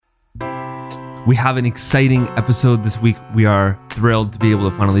We have an exciting episode this week. We are thrilled to be able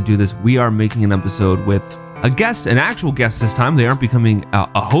to finally do this. We are making an episode with a guest, an actual guest this time. They aren't becoming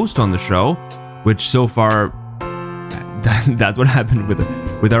a host on the show, which so far, that's what happened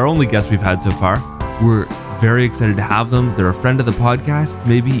with our only guest we've had so far. We're very excited to have them. They're a friend of the podcast,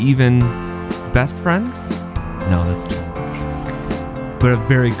 maybe even best friend? No, that's too much. But a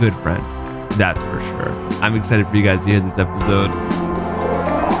very good friend, that's for sure. I'm excited for you guys to hear this episode.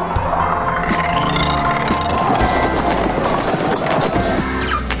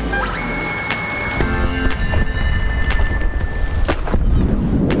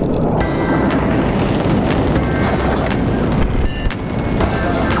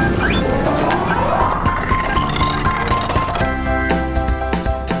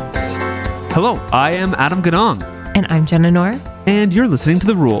 Hello, I am Adam Ganong. And I'm Jenna Nor. And you're listening to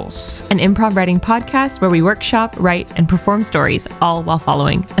The Rules, an improv writing podcast where we workshop, write, and perform stories, all while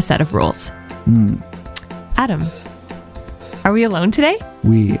following a set of rules. Adam, are we alone today?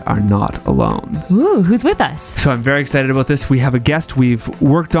 We are not alone. Ooh, who's with us? So I'm very excited about this. We have a guest. We've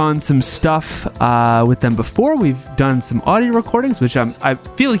worked on some stuff with them before. We've done some audio recordings, which I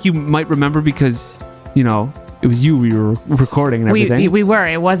feel like you might remember because, you know, it was you we were recording and everything. We were.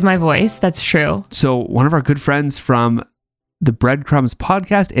 It was my voice. That's true. So one of our good friends from the Breadcrumbs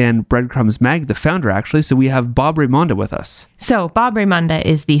podcast and Breadcrumbs Mag, the founder actually. So we have Bob Raymonda with us. So Bob Raymonda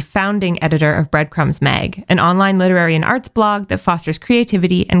is the founding editor of Breadcrumbs Mag, an online literary and arts blog that fosters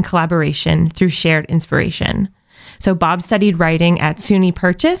creativity and collaboration through shared inspiration. So Bob studied writing at SUNY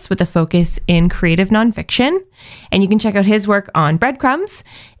Purchase with a focus in creative nonfiction. And you can check out his work on Breadcrumbs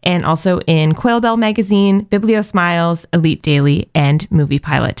and also in Quail Bell Magazine, Bibliosmiles, Elite Daily, and Movie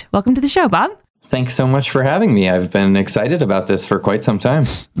Pilot. Welcome to the show, Bob. Thanks so much for having me. I've been excited about this for quite some time.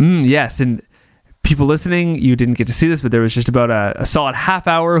 Yes, and people listening, you didn't get to see this, but there was just about a solid half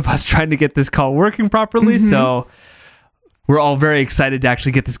hour of us trying to get this call working properly. Mm-hmm. So we're all very excited to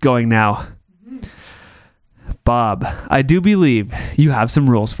actually get this going now. Bob, I do believe you have some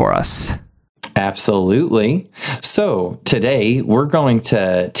rules for us. Absolutely. So today we're going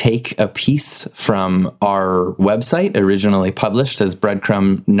to take a piece from our website, originally published as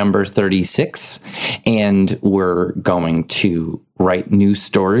Breadcrumb number 36, and we're going to write new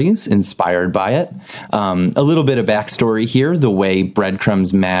stories inspired by it. A little bit of backstory here. The way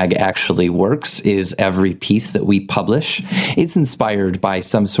Breadcrumbs Mag actually works is every piece that we publish is inspired by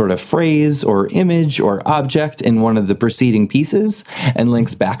some sort of phrase or image or object in one of the preceding pieces and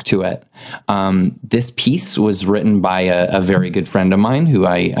links back to it. This piece was written by a very good friend of mine who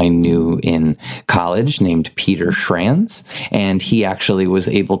I knew in college named Peter Schranz, and he actually was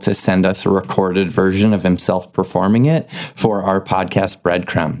able to send us a recorded version of himself performing it for our podcast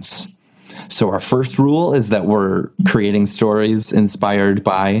Breadcrumbs. So our first rule is that we're creating stories inspired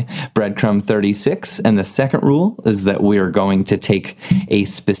by Breadcrumb 36. And the second rule is that we are going to take a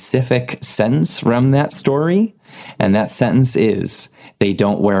specific sentence from that story. And that sentence is, they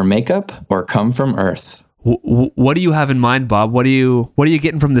don't wear makeup or come from Earth. What do you have in mind, Bob? What are you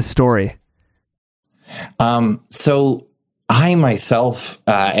getting from this story? So I myself,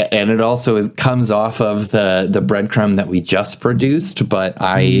 and it also comes off of the breadcrumb that we just produced, but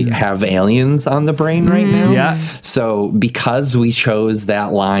I have aliens on the brain right now. Yeah. So because we chose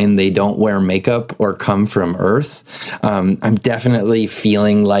that line, they don't wear makeup or come from Earth, I'm definitely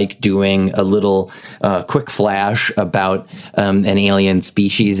feeling like doing a little quick flash about an alien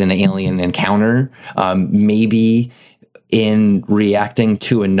species, an alien encounter, maybe in reacting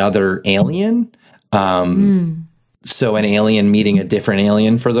to another alien. So an alien meeting a different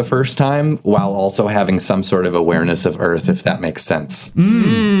alien for the first time while also having some sort of awareness of Earth, if that makes sense.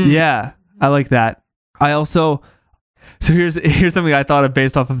 Yeah, I like that. So here's something I thought of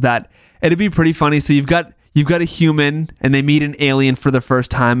based off of that. It'd be pretty funny. So you've got a human and they meet an alien for the first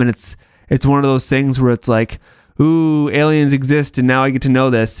time, and it's one of those things where it's like, ooh, aliens exist and now I get to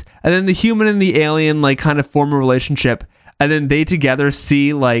know this. And then the human and the alien like kind of form a relationship, and then they together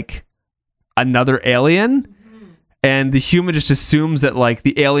see like another alien. And the human just assumes that like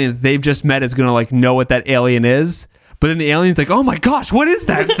the alien they've just met is going to like know what that alien is. But then the alien's like, oh my gosh, what is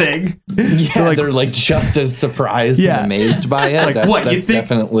that thing? Yeah, they're like just as surprised and amazed by it. Like, that's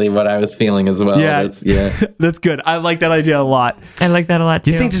definitely what I was feeling as well. Yeah, that's good. I like that idea a lot. I like that a lot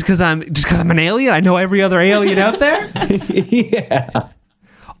too. You think just because I'm an alien, I know every other alien out there? Yeah.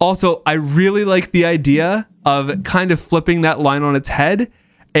 Also, I really like the idea of kind of flipping that line on its head.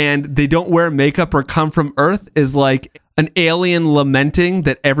 And they don't wear makeup or come from Earth is like an alien lamenting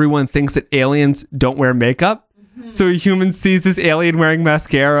that everyone thinks that aliens don't wear makeup. Mm-hmm. So a human sees this alien wearing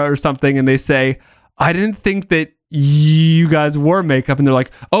mascara or something and they say, I didn't think that you guys wore makeup, and they're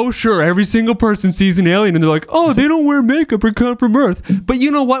like, oh sure, every single person sees an alien, and they're like, oh, they don't wear makeup or come from Earth, but you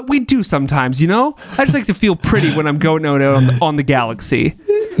know what, we do sometimes, I just like to feel pretty when I'm going out on the galaxy.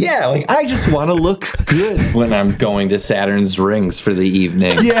 Yeah, like I just want to look good when I'm going to Saturn's rings for the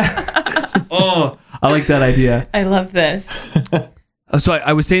evening. Yeah. Oh, I like that idea. I love this. So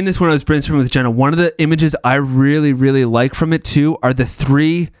I was saying this when I was brainstorming with Jenna. One of the images I really, really like from it too are the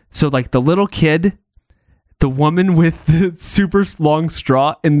three. So like the little kid, the woman with the super long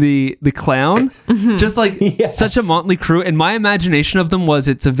straw, and the clown. Just like such a motley crew. And my imagination of them was,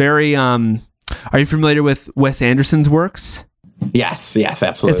 it's a very, are you familiar with Wes Anderson's works? Yes,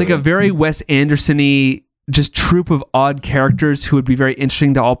 absolutely. It's like a very Wes Anderson-y just troupe of odd characters who would be very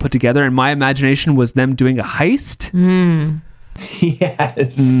interesting to all put together. And my imagination was them doing a heist.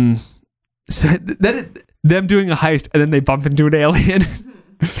 Yes. So them doing a heist, and then they bump into an alien.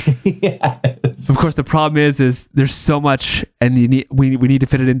 Yes. Of course, the problem is there's so much, and we need to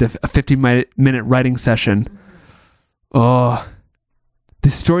fit it into a 15-minute writing session. Oh,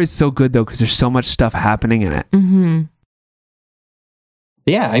 this story is so good though, because there's so much stuff happening in it. Mm-hmm.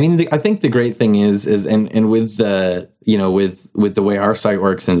 Yeah, I mean, I think the great thing is and with the with the way our site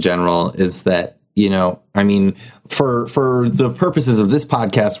works in general is that, I mean, for the purposes of this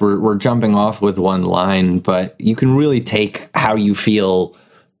podcast, we're jumping off with one line, but you can really take how you feel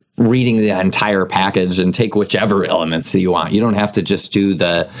reading the entire package and take whichever elements that you want. You don't have to just do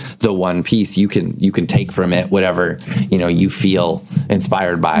the one piece. You can take from it whatever you feel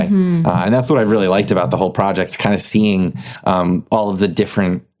inspired by, and that's what I've really liked about the whole project. Kind of seeing all of the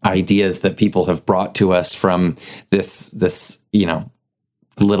different ideas that people have brought to us from this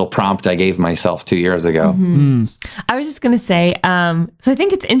little prompt I gave myself 2 years ago. I was just gonna say, so I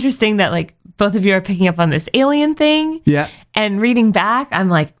think it's interesting that like both of you are picking up on this alien thing. Yeah. And reading back, I'm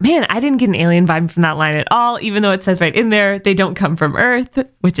like, man, I didn't get an alien vibe from that line at all, even though it says right in there they don't come from Earth,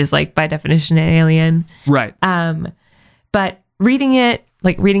 which is like by definition an alien. Right. But reading it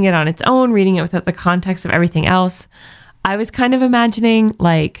on its own, reading it without the context of everything else, I was kind of imagining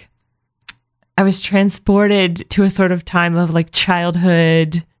like I was transported to a sort of time of like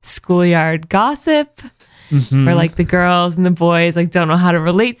childhood schoolyard gossip, where like the girls and the boys like don't know how to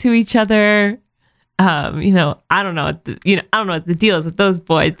relate to each other. I don't know what the deal is with those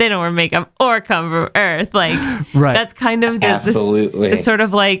boys. They don't wear makeup or come from Earth. Like, right. That's kind of absolutely the sort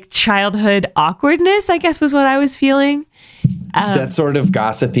of like childhood awkwardness, I guess, was what I was feeling. That sort of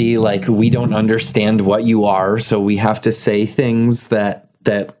gossipy, like we don't understand what you are, so we have to say things that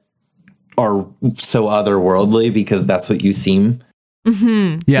are so otherworldly because that's what you seem.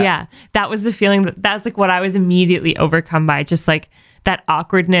 Yeah. That was the feeling. That's like what I was immediately overcome by, just like that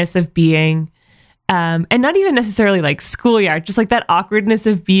awkwardness of being, and not even necessarily like schoolyard, just like that awkwardness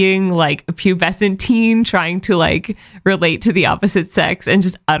of being like a pubescent teen trying to like relate to the opposite sex and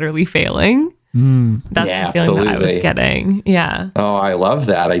just utterly failing. That's the feeling absolutely. that I was getting. Yeah. Oh, I love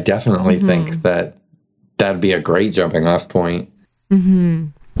that. I definitely think that'd be a great jumping off point.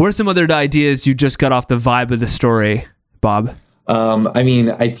 What are some other ideas you just got off the vibe of the story, Bob? I mean,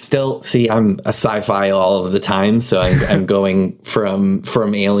 I'd still see. I'm a sci-fi all of the time, so I'm going from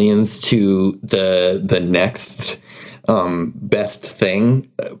aliens to the next best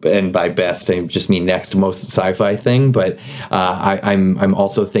thing, and by best I just mean next most sci-fi thing. But I'm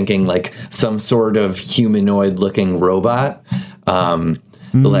also thinking like some sort of humanoid-looking robot,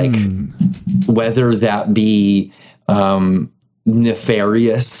 like whether that be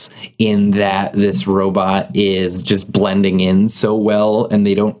nefarious in that this robot is just blending in so well, and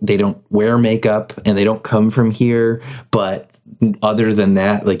they don't wear makeup and they don't come from here, but other than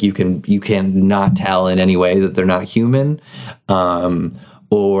that, like you can not tell in any way that they're not human,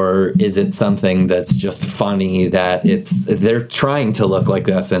 or is it something that's just funny that they're trying to look like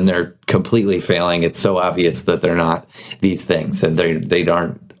us and they're completely failing? It's so obvious that they're not these things, and they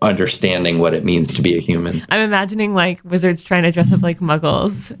aren't understanding what it means to be a human. I'm imagining like wizards trying to dress up like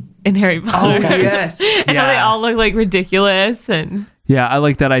muggles in Harry Potter. Oh, yes. And how they all look like ridiculous. And yeah, I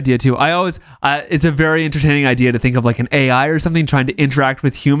like that idea too. I always, it's a very entertaining idea to think of like an AI or something trying to interact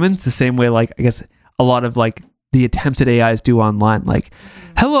with humans the same way, like, I guess a lot of like the attempts at AIs do online. Like,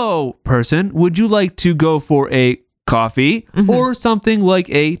 hello person, would you like to go for a coffee or something like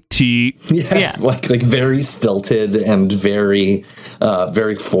a tea? Yes, like very stilted and very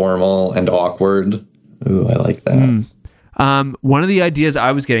very formal and awkward. Ooh, I like that. One of the ideas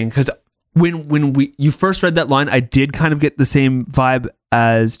I was getting, because when you first read that line, I did kind of get the same vibe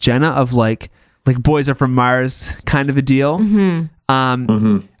as Jenna of like boys are from Mars kind of a deal.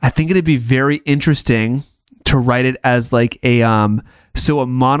 I think it'd be very interesting to write it as like a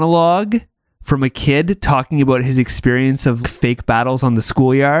monologue from a kid talking about his experience of fake battles on the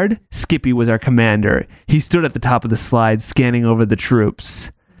schoolyard. Skippy was our commander. He stood at the top of the slide scanning over the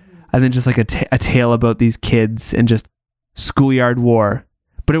troops. And then just like a tale about these kids and just schoolyard war.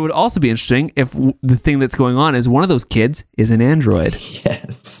 But it would also be interesting if the thing that's going on is one of those kids is an android.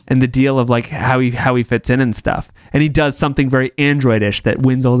 Yes. And the deal of like how he fits in and stuff. And he does something very androidish that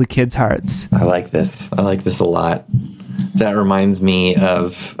wins all the kids' hearts. I like this. I like this a lot. That reminds me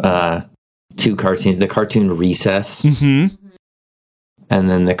of two cartoons, the cartoon Recess. Mm-hmm. And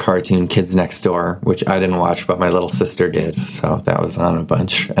then the cartoon Kids Next Door, which I didn't watch, but my little sister did. So that was on a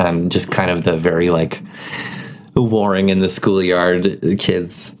bunch. And just kind of the very like warring in the schoolyard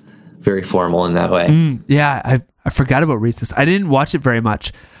kids, very formal in that way. Yeah, I forgot about Recess. I didn't watch it very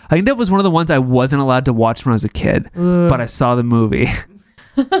much. I think that was one of the ones I wasn't allowed to watch when I was a kid, but I saw the movie.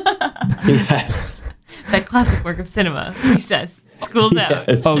 Yes. That classic work of cinema. Recess. School's out.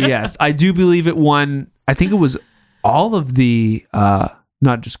 Yes. Oh, yes. I do believe it won, I think it was all of the,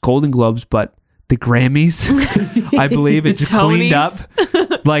 not just Golden Globes, but the Grammys. I believe it just cleaned up.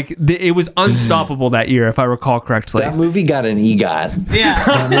 Like, it was unstoppable that year, if I recall correctly. That movie got an EGOT. Yeah.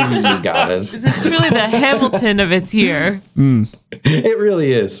 That movie EGOTed. This is truly the Hamilton of its year. It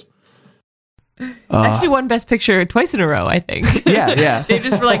really is. Actually won Best Picture twice in a row, I think. Yeah. They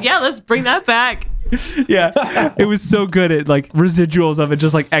just were like, yeah, let's bring that back. Yeah, it was so good. It like residuals of it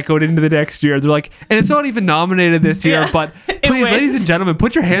just like echoed into the next year. They're like, and it's not even nominated this year, but please, ladies and gentlemen,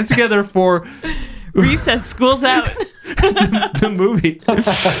 put your hands together for Recess. School's out. the movie.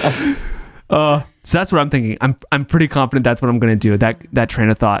 So that's what I'm thinking. I'm pretty confident that's what I'm going to do. That train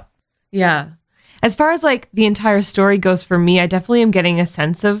of thought. Yeah. As far as like the entire story goes for me, I definitely am getting a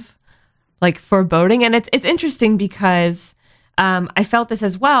sense of like foreboding, and it's interesting because I felt this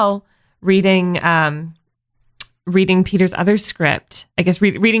as well. Reading Peter's other script, I guess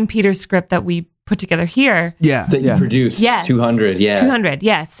reading Peter's script that we put together here. Yeah. That you produced. Yes. 200, yeah. 200,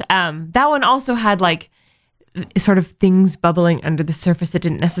 yes. That one also had like sort of things bubbling under the surface that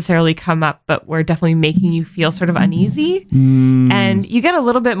didn't necessarily come up, but were definitely making you feel sort of uneasy. And you get a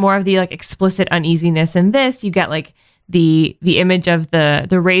little bit more of the like explicit uneasiness in this. You get like the image of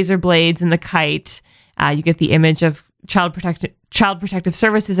the razor blades and the kite. You get the image of Child Protective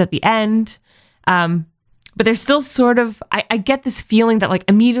Services at the end. But there's still sort of, I get this feeling that like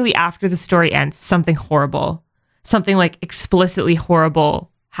immediately after the story ends, something horrible, something like explicitly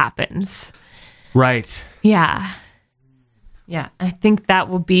horrible happens. Right. Yeah. Yeah. I think that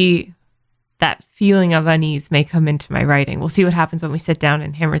will be, that feeling of unease may come into my writing. We'll see what happens when we sit down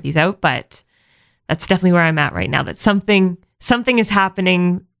and hammer these out, but that's definitely where I'm at right now, that something is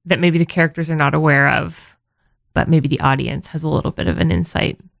happening that maybe the characters are not aware of, but maybe the audience has a little bit of an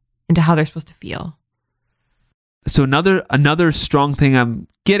insight into how they're supposed to feel. So another strong thing I'm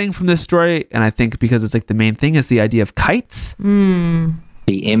getting from this story, and I think because it's like the main thing, is the idea of kites. The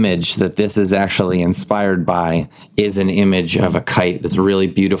image that this is actually inspired by is an image of a kite. It's really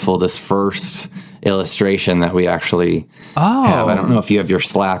beautiful. This first illustration that we actually have. I don't know if you have your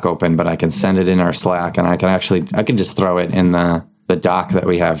Slack open, but I can send it in our Slack, and I can just throw it in the doc that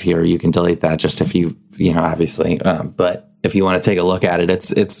we have here. You can delete that just if you obviously. But if you want to take a look at it,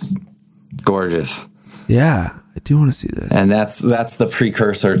 it's gorgeous. Yeah, I do want to see this. And that's the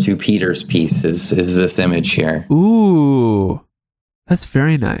precursor to Peter's piece is this image here. Ooh, that's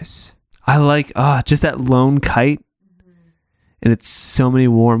very nice. I like just that lone kite, and it's so many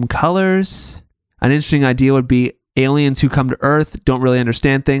warm colors. An interesting idea would be aliens who come to Earth, don't really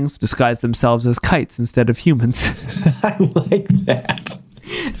understand things, disguise themselves as kites instead of humans. I like that.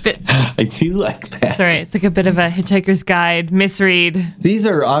 I do like that. Sorry, it's like a bit of a Hitchhiker's Guide misread. These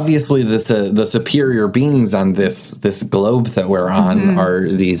are obviously the superior beings on this globe that we're on are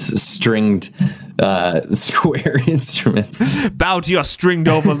these stringed square instruments. Bow to your stringed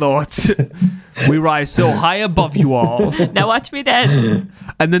overlords. We rise so high above you all. Now watch me dance.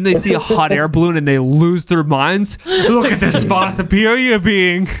 And then they see a hot air balloon and they lose their minds. Look at this far superior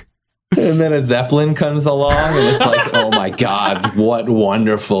being. And then a Zeppelin comes along and it's like, oh my God, what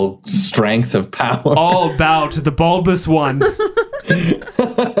wonderful strength of power. All bow to the bulbous one.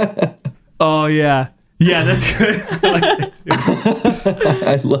 Oh, yeah. Yeah, that's good. I like it too.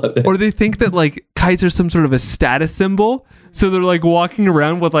 I love it. Or they think that like kites are some sort of a status symbol. So they're like walking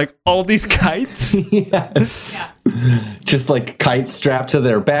around with like all these kites. Yes. Yeah. Just like kites strapped to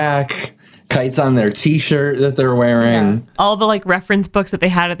their back. Kites on their t-shirt that they're wearing. Yeah. All the like reference books that they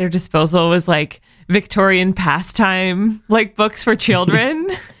had at their disposal was like Victorian pastime like books for children.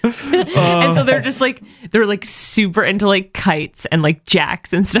 And so they're just like, they're like super into like kites and like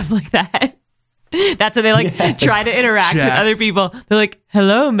jacks and stuff like that. That's how they try to interact with Jax. other people. They're like,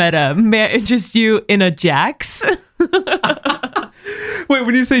 hello, madam. May I interest you in a Jax? Wait,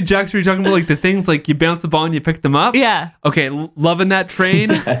 when you say Jax, are you talking about like the things like you bounce the ball and you pick them up? Yeah. Okay, loving that train.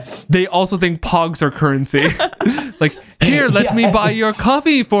 Yes. They also think pogs are currency. Like, here, let me buy your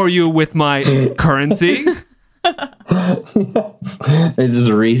coffee for you with my currency. They just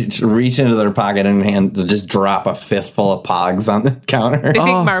reach into their pocket and just drop a fistful of pogs on the counter. I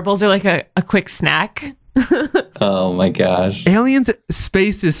think marbles are like a quick snack. Oh my gosh. Aliens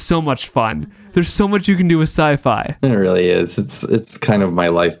space is so much fun. There's so much you can do with sci-fi. It really is. It's kind of my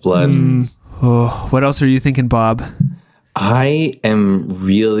lifeblood. Oh, what else are you thinking, Bob? I am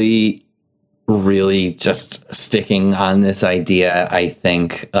really, really just sticking on this idea, I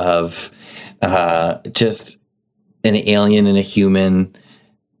think, of just an alien and a human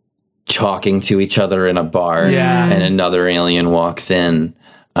talking to each other in a bar. Yeah. And another alien walks in.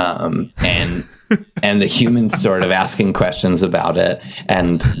 And the human's sort of asking questions about it,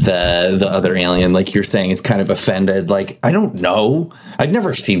 and the other alien, like you're saying, is kind of offended. Like, I don't know. I'd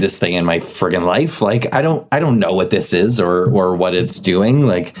never seen this thing in my friggin' life. Like, I don't know what this is or what it's doing.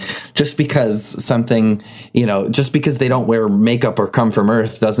 Like, just because something, just because they don't wear makeup or come from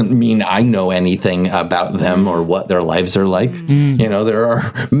Earth doesn't mean I know anything about them or what their lives are like. There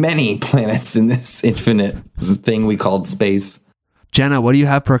are many planets in this infinite thing we called space. Jenna, what do you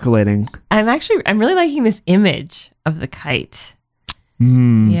have percolating? I'm really liking this image of the kite.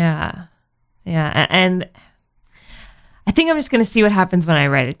 Yeah. And I think I'm just going to see what happens when I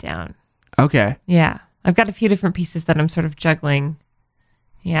write it down. Okay. Yeah. I've got a few different pieces that I'm sort of juggling.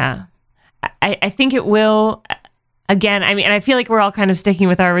 Yeah. I think it will, again, I mean, I feel like we're all kind of sticking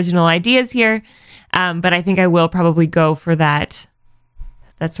with our original ideas here. But I think I will probably go for that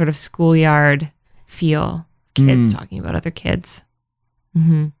sort of schoolyard feel. Kids talking about other kids.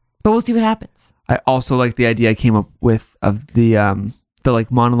 But we'll see what happens. I also like the idea I came up with of the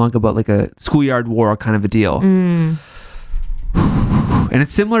like monologue about like a schoolyard war kind of a deal. And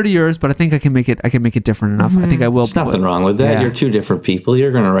it's similar to yours, but I think I can make it different enough. I think I will. There's nothing wrong with that. Yeah. You're two different people.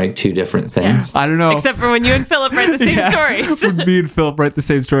 You're going to write two different things. I don't know. Except for when you and Philip write the same stories. Me and Philip write the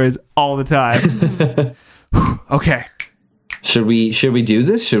same stories all the time. Okay. Should we do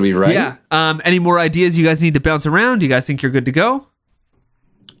this? Should we write? Yeah. Any more ideas you guys need to bounce around? Do you guys think you're good to go?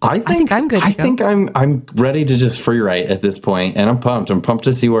 I think I'm good to I go. think I'm ready to just free write at this point, and I'm pumped. I'm pumped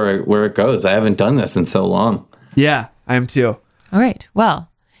to see where it goes. I haven't done this in so long. Yeah, I am too. All right. Well,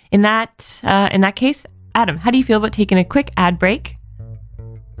 in that case, Adam, how do you feel about taking a quick ad break?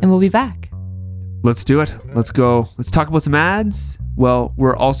 And we'll be back. Let's do it. Let's go. Let's talk about some ads. Well,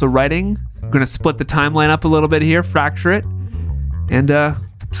 we're also writing. We're going to split the timeline up a little bit here, fracture it. And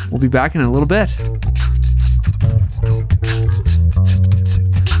we'll be back in a little bit.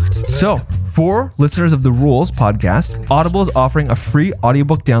 So, for listeners of the Rules podcast, Audible is offering a free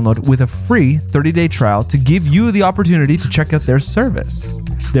audiobook download with a free 30-day trial to give you the opportunity to check out their service.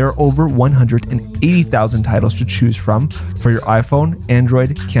 There are over 180,000 titles to choose from for your iPhone,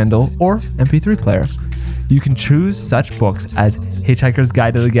 Android, Kindle, or MP3 player. You can choose such books as Hitchhiker's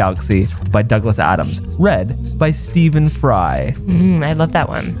Guide to the Galaxy by Douglas Adams, read by Stephen Fry. I love that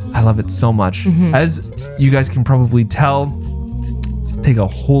one. I love it so much. As you guys can probably tell, take a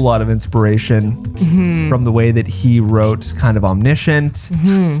whole lot of inspiration from the way that he wrote kind of Omniscient.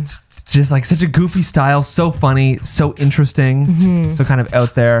 Just like such a goofy style, so funny, so interesting, so kind of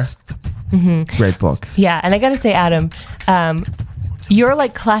out there. Great book. Yeah, and I gotta say, Adam, your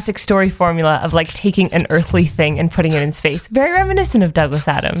like classic story formula of like taking an earthly thing and putting it in space, very reminiscent of Douglas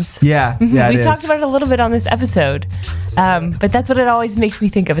Adams. Yeah, yeah, We've talked about it a little bit on this episode, but that's what it always makes me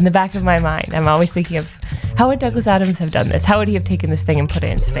think of in the back of my mind. I'm always thinking of how would Douglas Adams have done this? How would he have taken this thing and put it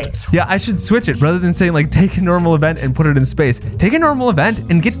in space? Yeah, I should switch it rather than saying like take a normal event and put it in space. Take a normal event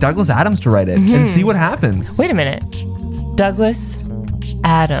and get Douglas Adams to write it and see what happens. Wait a minute, Douglas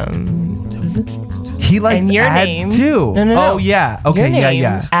Adams. He likes And your ads name. too. No. Oh yeah. Okay. Your name,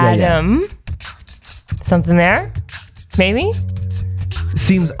 yeah. Adam. Something there? Maybe?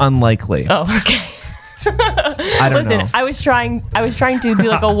 Seems unlikely. Oh, okay. I don't Listen, know. I was trying to do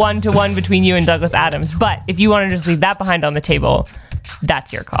like a 1-to-1 between you and Douglas Adams, but if you want to just leave that behind on the table,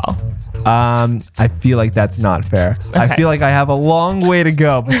 that's your call. I feel like that's not fair. I Okay. feel like I have a long way to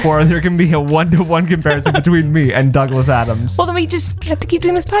go before there can be a 1-to-1 comparison between me and Douglas Adams. Well, then we just have to keep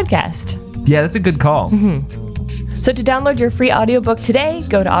doing this podcast. Yeah, that's a good call. So to download your free audiobook today,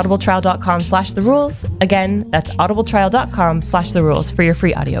 go to audibletrial.com/therules. Again, that's audibletrial.com/therules for your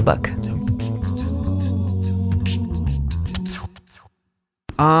free audiobook.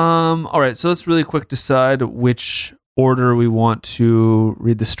 All right, so let's really quick decide which order we want to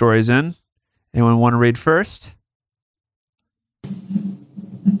read the stories in. Anyone want to read first?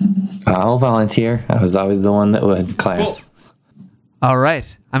 I'll volunteer. I was always the one that would, class. Cool. All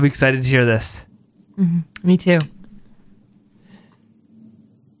right. I'm excited to hear this. Me too.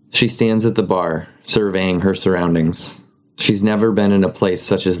 She stands at the bar, surveying her surroundings. She's never been in a place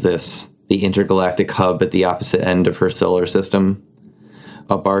such as this, the intergalactic hub at the opposite end of her solar system.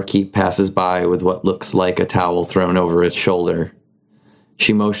 A barkeep passes by with what looks like a towel thrown over its shoulder.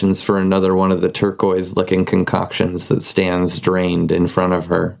 She motions for another one of the turquoise-looking concoctions that stands drained in front of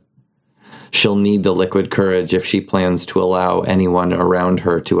her. She'll need the liquid courage if she plans to allow anyone around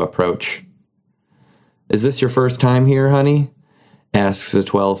her to approach. "Is this your first time here, honey?" asks a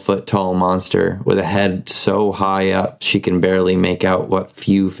 12-foot-tall monster with a head so high up she can barely make out what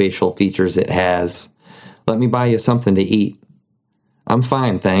few facial features it has. "Let me buy you something to eat." "I'm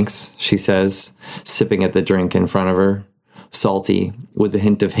fine, thanks," she says, sipping at the drink in front of her. Salty, with a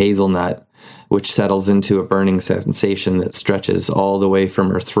hint of hazelnut, which settles into a burning sensation that stretches all the way from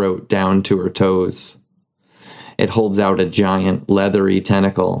her throat down to her toes. It holds out a giant, leathery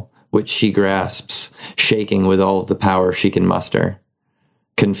tentacle, which she grasps, shaking with all of the power she can muster.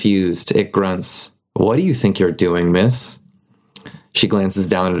 Confused, it grunts, "What do you think you're doing, miss?" She glances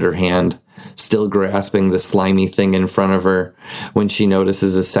down at her hand, still grasping the slimy thing in front of her, when she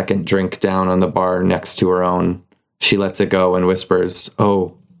notices a second drink down on the bar next to her own. She lets it go and whispers,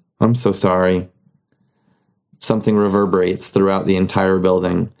 "Oh, I'm so sorry." Something reverberates throughout the entire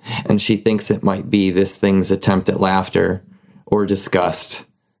building, and she thinks it might be this thing's attempt at laughter or disgust.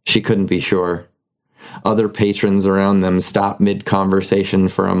 She couldn't be sure. Other patrons around them stop mid-conversation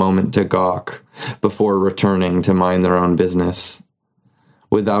for a moment to gawk before returning to mind their own business.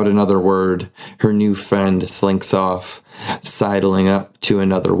 Without another word, her new friend slinks off, sidling up to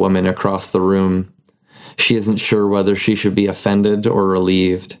another woman across the room. She isn't sure whether she should be offended or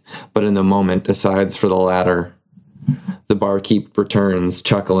relieved, but in the moment decides for the latter. The barkeep returns,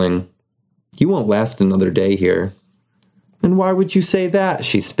 chuckling. "You won't last another day here." "And why would you say that?"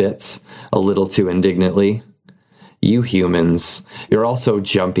 she spits, a little too indignantly. "You humans, you're all so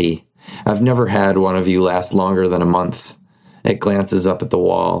jumpy. I've never had one of you last longer than a month." It glances up at the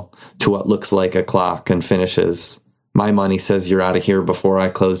wall, to what looks like a clock, and finishes. "My money says you're out of here before I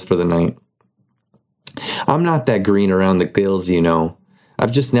close for the night." "I'm not that green around the gills, you know.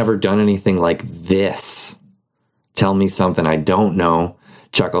 I've just never done anything like this." "Tell me something I don't know,"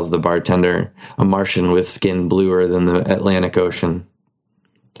 chuckles the bartender, a Martian with skin bluer than the Atlantic Ocean.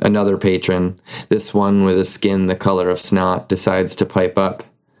 Another patron, this one with a skin the color of snot, decides to pipe up.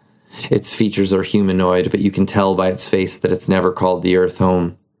 Its features are humanoid, but you can tell by its face that it's never called the Earth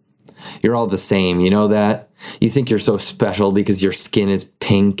home. "You're all the same, you know that? You think you're so special because your skin is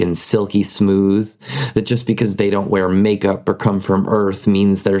pink and silky smooth, that just because they don't wear makeup or come from Earth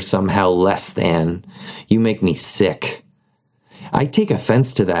means they're somehow less than. You make me sick." "I take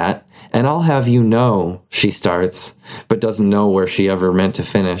offense to that, and I'll have you know," she starts, but doesn't know where she ever meant to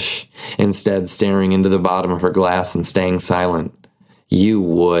finish, instead staring into the bottom of her glass and staying silent. "You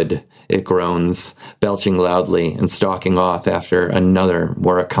would," it groans, belching loudly and stalking off after another,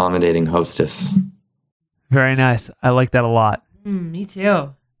 more accommodating hostess. Very nice. I like that a lot. Me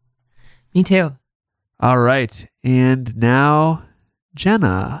too. Me too. All right. And now,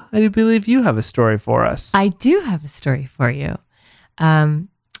 Jenna, I do believe you have a story for us. I do have a story for you.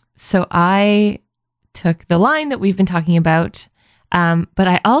 So I took the line that we've been talking about, but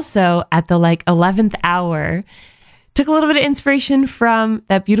I also, at the 11th hour, took a little bit of inspiration from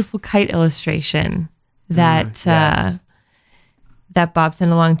that beautiful kite illustration that yes. that Bob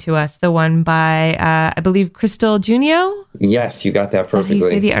sent along to us. The one by, I believe, Crystal Junio. Yes, you got that perfectly. Is that how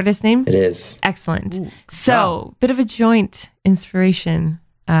you say the artist's name? It is. Excellent. Ooh, So, wow. bit of a joint inspiration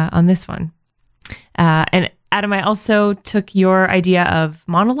on this one. And Adam, I also took your idea of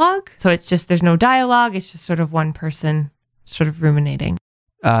monologue. So it's just, there's no dialogue. It's just sort of one person sort of ruminating.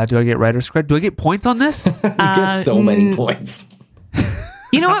 Do I get writer's credit? Do I get points on this? You get so many points.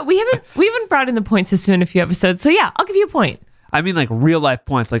 You know what? We haven't brought in the point system in a few episodes. So yeah, I'll give you a point. I mean, like real life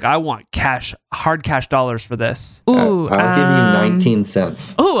points. Like I want cash, hard cash dollars for this. Ooh. I'll give you 19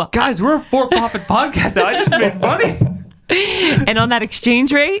 cents. Ooh. Guys, we're a for-profit podcast now. I just made money. And on that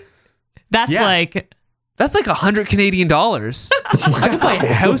exchange rate, that's Yeah. like... That's like 100 Canadian dollars. I could buy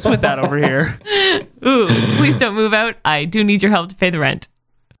a house with that over here. Ooh, please don't move out. I do need your help to pay the rent.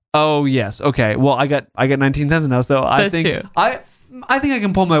 Oh yes. Okay. Well, I got 19 cents now, so I That's think true. I think I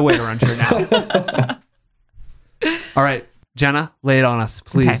can pull my weight around here now. All right, Jenna, lay it on us,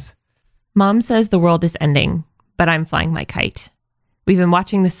 please. Okay. Mom says the world is ending, but I'm flying my kite. We've been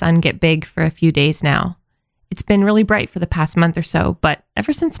watching the sun get big for a few days now. It's been really bright for the past month or so, but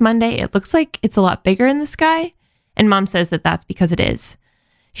ever since Monday, it looks like it's a lot bigger in the sky, and Mom says that that's because it is.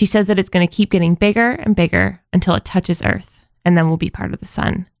 She says that it's going to keep getting bigger and bigger until it touches Earth, and then we'll be part of the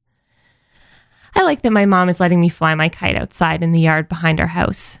sun. I like that my mom is letting me fly my kite outside in the yard behind our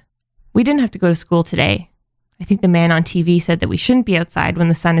house. We didn't have to go to school today. I think the man on TV said that we shouldn't be outside when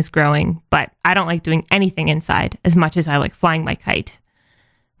the sun is growing, but I don't like doing anything inside as much as I like flying my kite.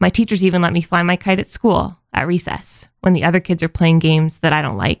 My teachers even let me fly my kite at school, at recess, when the other kids are playing games that I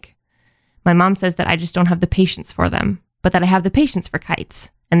don't like. My mom says that I just don't have the patience for them, but that I have the patience for kites,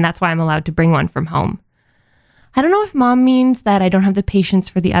 and that's why I'm allowed to bring one from home. I don't know if Mom means that I don't have the patience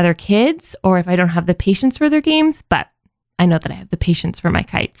for the other kids, or if I don't have the patience for their games, but I know that I have the patience for my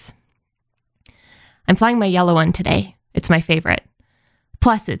kites. I'm flying my yellow one today. It's my favorite.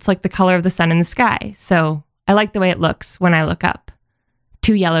 Plus, it's like the color of the sun in the sky, so I like the way it looks when I look up.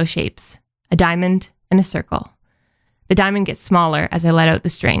 2 yellow shapes, a diamond and a circle. The diamond gets smaller as I let out the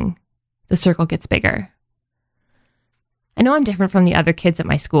string. The circle gets bigger. I know I'm different from the other kids at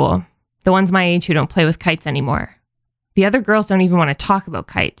my school, the ones my age who don't play with kites anymore. The other girls don't even want to talk about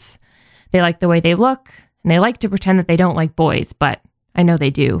kites. They like the way they look, and they like to pretend that they don't like boys, but I know they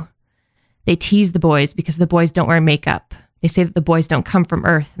do. They tease the boys because the boys don't wear makeup. They say that the boys don't come from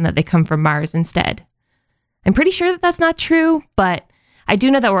Earth and that they come from Mars instead. I'm pretty sure that that's not true, but I do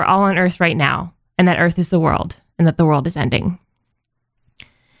know that we're all on Earth right now, and that Earth is the world, and that the world is ending.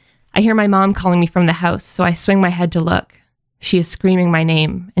 I hear my mom calling me from the house, so I swing my head to look. She is screaming my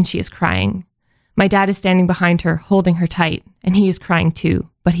name, and she is crying. My dad is standing behind her, holding her tight, and he is crying too,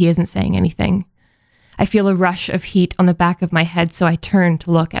 but he isn't saying anything. I feel a rush of heat on the back of my head, so I turn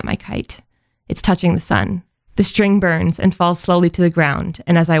to look at my kite. It's touching the sun. The string burns and falls slowly to the ground,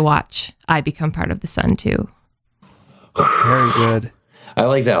 and as I watch, I become part of the sun too. Very good. I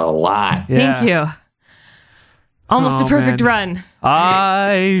like that a lot. Yeah. Thank you. Almost a perfect run.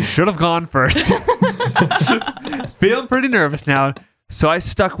 I should have gone first. Feeling pretty nervous now. So I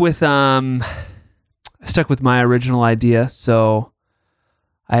stuck with my original idea. So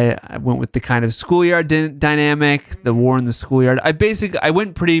I went with the kind of schoolyard dynamic, the war in the schoolyard. I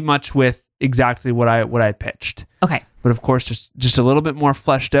went pretty much with exactly what I pitched. Okay. But of course, just a little bit more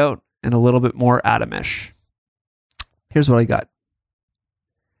fleshed out and a little bit more Adamish. Here's what I got.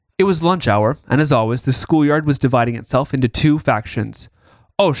 It was lunch hour, and as always, the schoolyard was dividing itself into 2 factions.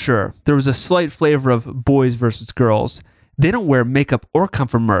 Oh, sure, there was a slight flavor of boys versus girls. They don't wear makeup or come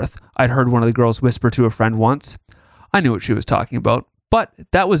from Earth, I'd heard one of the girls whisper to a friend once. I knew what she was talking about, but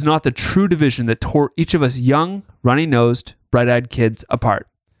that was not the true division that tore each of us young, runny-nosed, bright-eyed kids apart.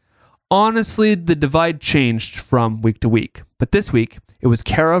 Honestly, the divide changed from week to week, but this week, it was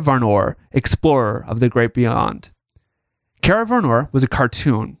Kara Varnor, explorer of the great beyond. Kara Varnor was a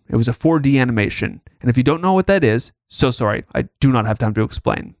cartoon. It was a 4D animation. And if you don't know what that is, so sorry, I do not have time to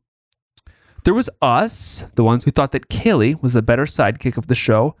explain. There was us, the ones who thought that Kaylee was the better sidekick of the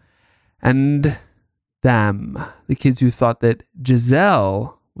show, and them, the kids who thought that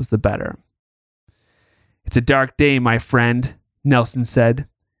Giselle was the better. It's a dark day, my friend, Nelson said.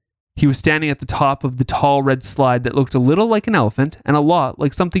 He was standing at the top of the tall red slide that looked a little like an elephant and a lot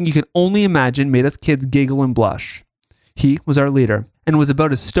like something you can only imagine made us kids giggle and blush. He was our leader, and was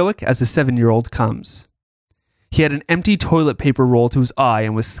about as stoic as a 7-year-old comes. He had an empty toilet paper roll to his eye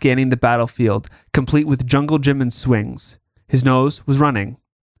and was scanning the battlefield, complete with jungle gym and swings. His nose was running.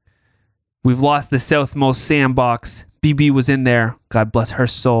 We've lost the southmost sandbox. BB was in there, God bless her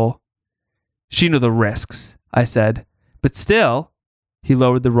soul. She knew the risks, I said. But still, he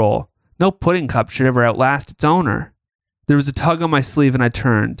lowered the roll. No pudding cup should ever outlast its owner. There was a tug on my sleeve and I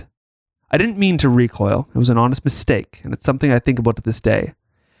turned. I didn't mean to recoil. It was an honest mistake, and it's something I think about to this day.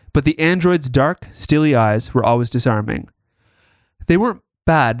 But the android's dark, steely eyes were always disarming. They weren't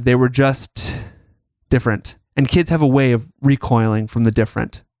bad, they were just different. And kids have a way of recoiling from the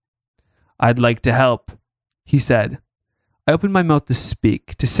different. I'd like to help, he said. I opened my mouth to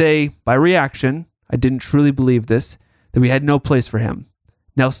speak, to say, by reaction, I didn't truly believe this, that we had no place for him.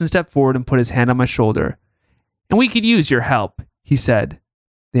 Nelson stepped forward and put his hand on my shoulder. And we could use your help, he said.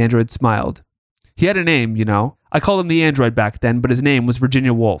 The android smiled. He had a name, you know. I called him the android back then, but his name was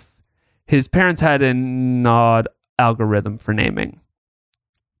Virginia Woolf. His parents had an odd algorithm for naming.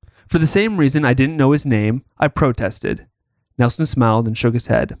 For the same reason I didn't know his name, I protested. Nelson smiled and shook his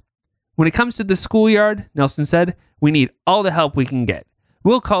head. When it comes to the schoolyard, Nelson said, we need all the help we can get.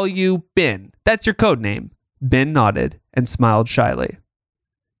 We'll call you Bin. That's your code name. Bin nodded and smiled shyly.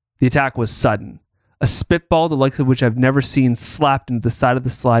 The attack was sudden. A spitball the likes of which I've never seen slapped into the side of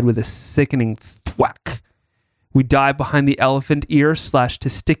the slide with a sickening thwack. We dive behind the elephant ear /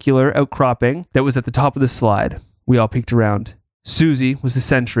 testicular outcropping that was at the top of the slide. We all peeked around. Susie was the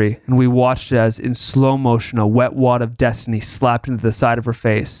sentry, and we watched as, in slow motion, a wet wad of destiny slapped into the side of her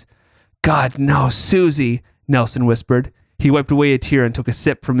face. God, no, Susie, Nelson whispered. He wiped away a tear and took a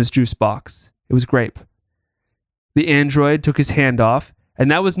sip from his juice box. It was grape. The android took his hand off,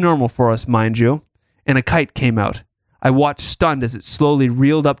 and that was normal for us, mind you, and a kite came out. I watched stunned as it slowly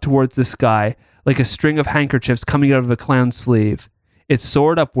reeled up towards the sky, like a string of handkerchiefs coming out of a clown's sleeve. It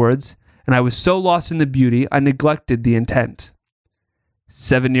soared upwards, and I was so lost in the beauty, I neglected the intent.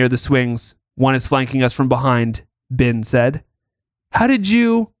 7 near the swings. One is flanking us from behind, Bin said. How did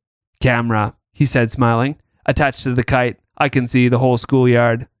you... Camera, he said, smiling. Attached to the kite, I can see the whole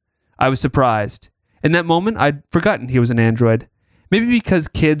schoolyard. I was surprised. In that moment, I'd forgotten he was an android. Maybe because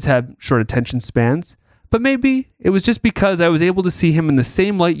kids have short attention spans, but maybe it was just because I was able to see him in the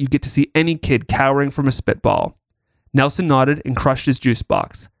same light you get to see any kid cowering from a spitball. Nelson nodded and crushed his juice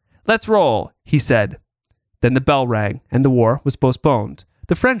box. Let's roll, he said. Then the bell rang, and the war was postponed.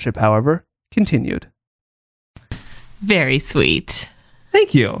 The friendship, however, continued. Very sweet.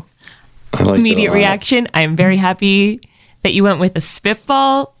 Thank you. I like Immediate reaction. I'm very happy that you went with a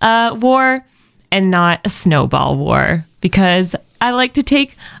spitball war and not a snowball war, because I like to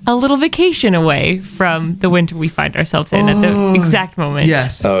take a little vacation away from the winter we find ourselves in at the exact moment.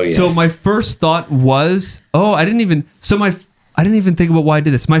 Yes. Oh, yeah. So my first thought was, I didn't even think about why I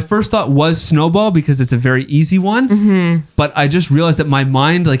did this. My first thought was snowball because it's a very easy one, but I just realized that my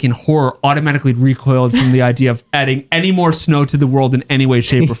mind, like in horror, automatically recoiled from the idea of adding any more snow to the world in any way,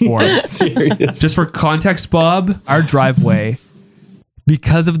 shape, or form. Serious. Just for context, Bob, our driveway,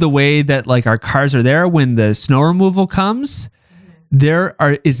 because of the way that like our cars are there when the snow removal comes,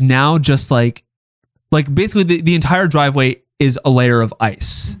 is now just like basically the entire driveway is a layer of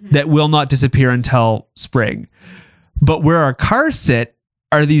ice that will not disappear until spring. But where our cars sit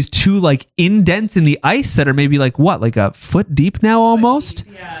are these two like indents in the ice that are maybe like a foot deep now almost.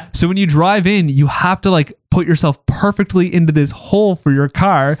 Yeah. So when you drive in, you have to like put yourself perfectly into this hole for your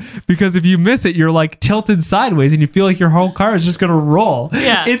car, because if you miss it, you're like tilted sideways and you feel like your whole car is just going to roll.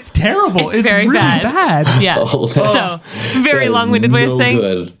 Yeah. It's terrible. It's very really bad. Yeah. Oh, So, very long-winded way of saying.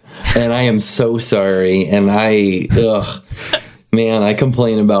 Good. And I am so sorry. And man, I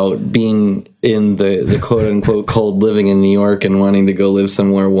complain about being in the quote unquote cold living in New York and wanting to go live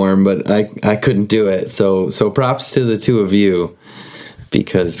somewhere warm, but I couldn't do it. So props to the two of you,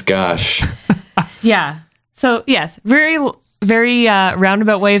 because gosh. Yeah. So yes, very, very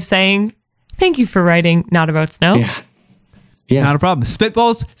roundabout way of saying thank you for writing Not About Snow. Yeah. Not a problem.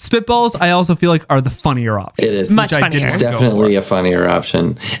 Spitballs, I also feel like are the funnier option. It is Much funnier. It's definitely a funnier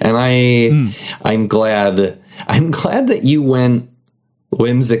option. And I'm glad that you went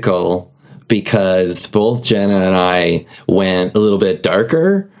whimsical, because both Jenna and I went a little bit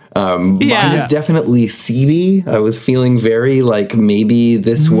darker. Mine is definitely seedy. I was feeling very like maybe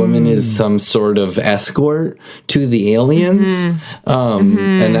this woman is some sort of escort to the aliens.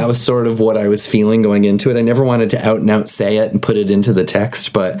 And that was sort of what I was feeling going into it. I never wanted to out and out say it and put it into the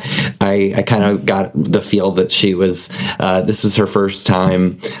text, but I kind of got the feel that she was, this was her first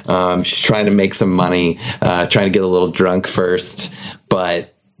time. She's trying to make some money, trying to get a little drunk first,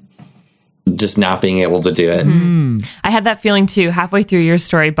 but just not being able to do it. I had that feeling too halfway through your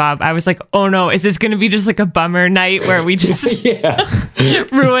story, Bob. I was like, oh no, is this going to be just like a bummer night where we just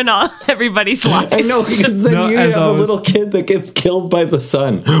ruin everybody's life? I know, because then you have a little kid that gets killed by the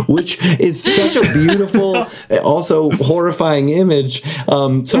sun, which is such a beautiful, also horrifying image.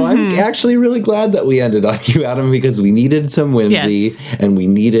 So I'm actually really glad that we ended on you, Adam, because we needed some whimsy and we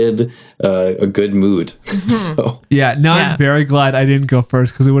needed a good mood. So I'm very glad I didn't go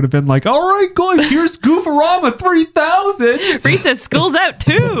first, because it would have been like, all right, guys, here's Goofarama 3000. Recess school's out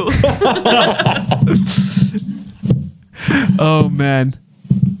too. Oh man.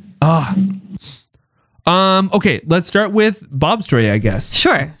 Okay, let's start with Bob's story, I guess.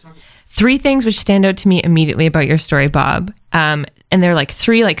 Sure. 3 things which stand out to me immediately about your story, Bob. And they're like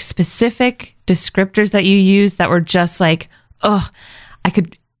 3 like specific descriptors that you use that were just like, I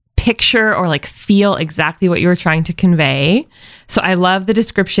could picture or like feel exactly what you were trying to convey. So I love the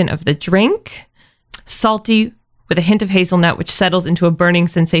description of the drink, salty with a hint of hazelnut, which settles into a burning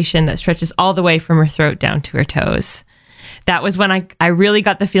sensation that stretches all the way from her throat down to her toes. That was when I really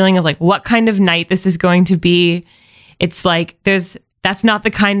got the feeling of like what kind of night this is going to be. It's like that's not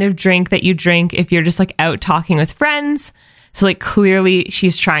the kind of drink that you drink if you're just like out talking with friends. So like clearly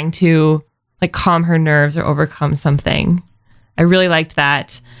she's trying to like calm her nerves or overcome something. I really liked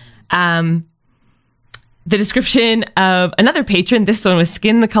that. The description of another patron, this one was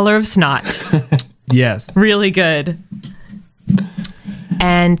skin the color of snot. Yes. Really good.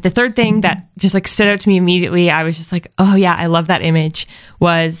 And the third thing that just like stood out to me immediately, I was just like, oh yeah, I love that image,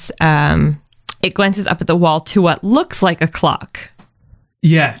 was it glances up at the wall to what looks like a clock.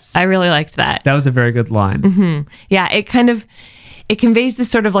 Yes. I really liked that. That was a very good line. Mm-hmm. Yeah, it conveys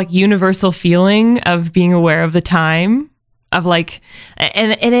this sort of like universal feeling of being aware of the time, of like,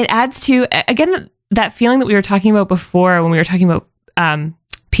 and it adds to, again, that feeling that we were talking about before when we were talking about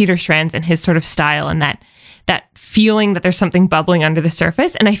Peter Strands and his sort of style, and that feeling that there's something bubbling under the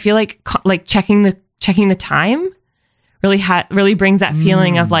surface. And I feel like checking the time really brings that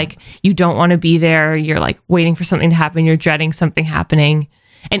feeling of like, you don't want to be there. You're like waiting for something to happen. You're dreading something happening.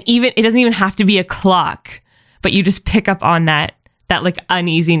 And even, it doesn't even have to be a clock, but you just pick up on that like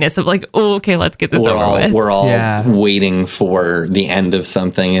uneasiness of like, oh, okay, let's get this over with. We're all waiting for the end of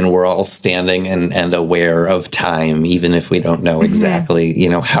something, and we're all standing and aware of time, even if we don't know exactly,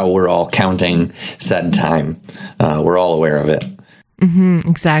 how we're all counting said time. We're all aware of it. Mm-hmm,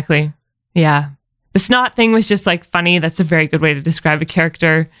 exactly. Yeah. The snot thing was just like funny. That's a very good way to describe a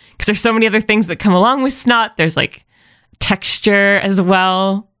character, because there's so many other things that come along with snot. There's like texture as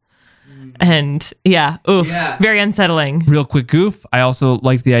well. And very unsettling. Real quick goof. I also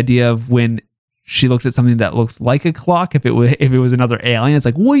like the idea of when she looked at something that looked like a clock. If it was another alien, it's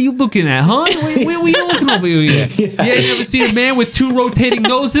like, what are you looking at, huh? What are you looking over here? Yes. Yeah, you ever seen a man with two rotating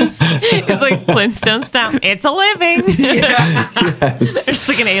noses? It's like Flintstone style. It's a living. Yeah. Yes. It's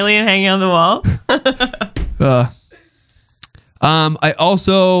like an alien hanging on the wall.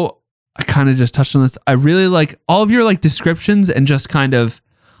 I kind of just touched on this. I really like all of your like descriptions, and just kind of,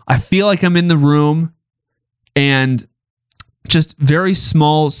 I feel like I'm in the room, and just very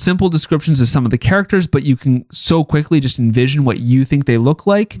small, simple descriptions of some of the characters, but you can so quickly just envision what you think they look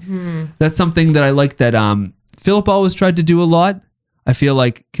like. Mm-hmm. That's something that I like that Philip always tried to do a lot. I feel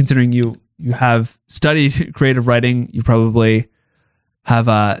like, considering you have studied creative writing, you probably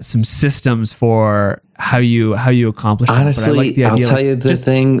have some systems for how you accomplish that. Honestly, I'll tell you the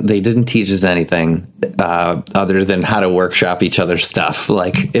thing, they didn't teach us anything other than how to workshop each other's stuff.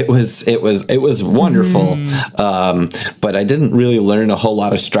 Like it was wonderful. But I didn't really learn a whole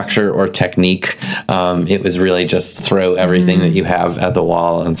lot of structure or technique. It was really just throw everything that you have at the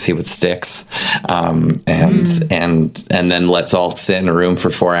wall and see what sticks. And then let's all sit in a room for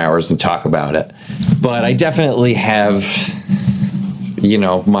 4 hours and talk about it. But I definitely have,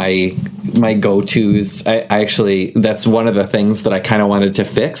 my go-tos. I actually, that's one of the things that I kind of wanted to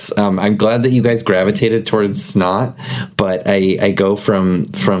fix. I'm glad that you guys gravitated towards snot, but I go from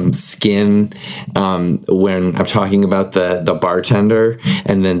skin when I'm talking about the bartender,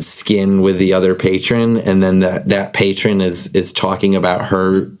 and then skin with the other patron, and then that patron is talking about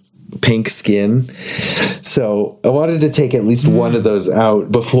her pink skin. So I wanted to take at least one of those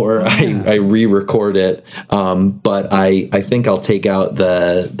out before I re-record it. But I think I'll take out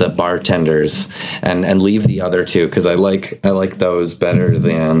the bartenders and leave the other two, because I like those better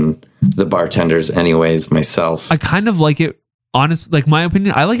than the bartenders anyways myself. I kind of like it, honestly, like my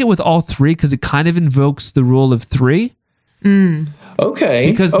opinion, I like it with all three, because it kind of invokes the rule of three.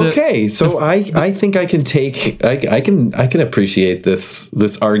 Okay. So I think I can take I can appreciate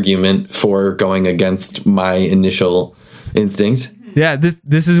this argument for going against my initial instinct. Yeah,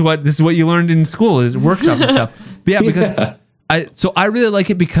 this is what you learned in school, is workshop and stuff. But yeah, because I really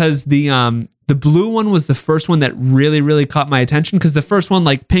like it, because the blue one was the first one that really, really caught my attention, because the first one,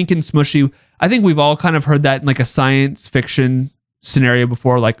 like pink and smushy, I think we've all kind of heard that in like a science fiction scenario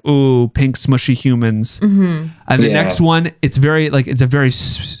before, like, ooh, pink smushy humans. And the next one, it's a very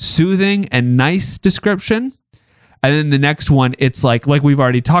soothing and nice description. And then the next one, it's like we've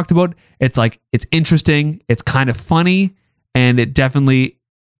already talked about, it's like, it's interesting, it's kind of funny, and it definitely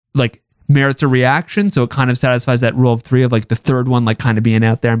like merits a reaction. So it kind of satisfies that rule of three of like the third one, like kind of being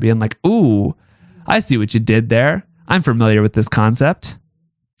out there and being like, ooh, I see what you did there. I'm familiar with this concept.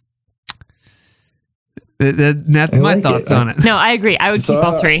 That's my thoughts on it. No, I agree. I would keep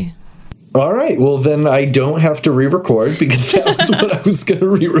all three. All right. Well, then I don't have to re-record, because that was what I was going to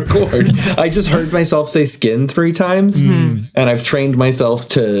re-record. I just heard myself say skin 3 times, and I've trained myself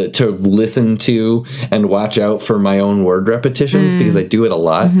to listen to and watch out for my own word repetitions, because I do it a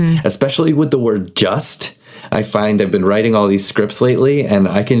lot, especially with the word just. I find I've been writing all these scripts lately, and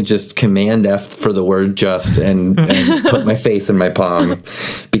I can just Command F for the word just and put my face in my palm,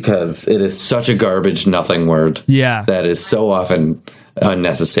 because it is such a garbage nothing word. Yeah. That is so often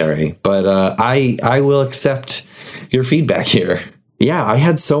unnecessary. But I will accept your feedback here. Yeah, I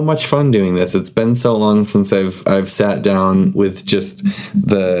had so much fun doing this. It's been so long since I've sat down with just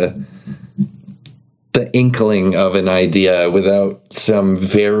the inkling of an idea without some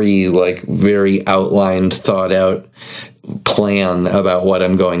very outlined, thought out plan about what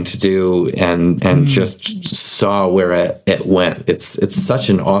I'm going to do, and just saw where it went. It's such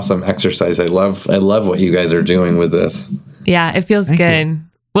an awesome exercise. I love what you guys are doing with this. Yeah, it feels good.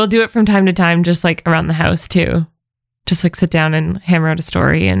 We'll do it from time to time, just like around the house too. Just like sit down and hammer out a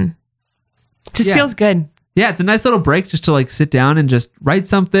story, and it just feels good. Yeah, it's a nice little break just to like sit down and just write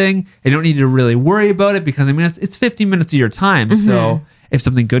something. You don't need to really worry about it because I mean it's 15 minutes of your time. So if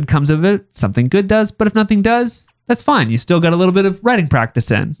something good comes of it, something good does. But if nothing does, that's fine. You still got a little bit of writing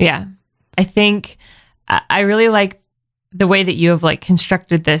practice in. Yeah. I think I really like the way that you have like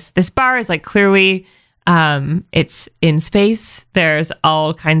constructed this. This bar is like clearly it's in space. There's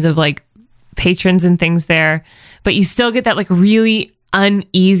all kinds of like patrons and things there, but you still get that like really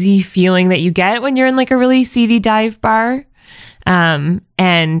uneasy feeling that you get when you're in like a really seedy dive bar.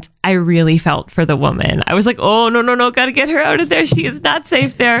 And I really felt for the woman. I was like, oh, no, gotta get her out of there. She is not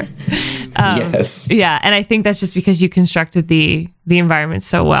safe there. Yes. Yeah. And I think that's just because you constructed the environment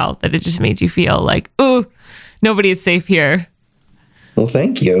so well that it just made you feel like, oh, nobody is safe here. Well,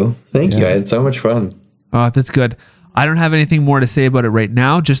 thank you. Thank you. I had so much fun. Oh, that's good. I don't have anything more to say about it right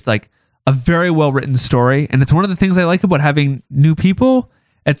now. Just like a very well written story. And it's one of the things I like about having new people.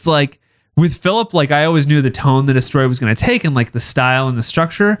 It's like with Philip, like I always knew the tone that a story was going to take and like the style and the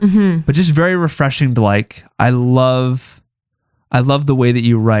structure, but just very refreshing to like, I love the way that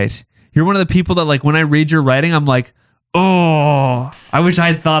you write. You're one of the people that like, when I read your writing, I'm like, oh, I wish I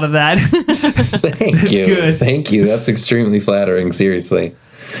had thought of that. Thank you. Good. Thank you. That's extremely flattering. Seriously.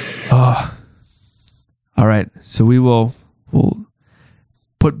 Oh, all right. So we'll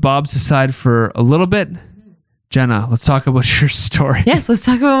put Bob's aside for a little bit. Jenna, let's talk about your story. Yes, let's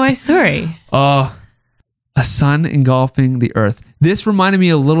talk about my story. A sun engulfing the earth. This reminded me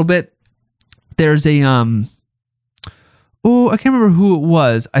a little bit. There's a I can't remember who it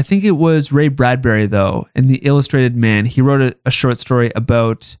was. I think it was Ray Bradbury though, in The Illustrated Man. He wrote a short story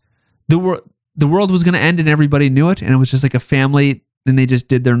about the world was going to end and everybody knew it, and it was just like a family and they just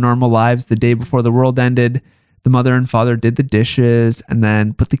did their normal lives the day before the world ended. The mother and father did the dishes and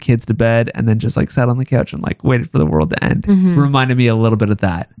then put the kids to bed and then just like sat on the couch and like waited for the world to end. Reminded me a little bit of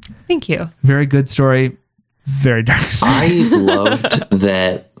that. Thank you. Very good story. Very dark story. I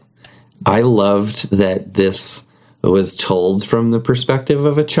loved that this was told from the perspective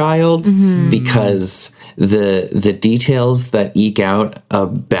of a child because the details that eke out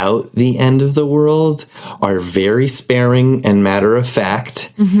about the end of the world are very sparing and matter of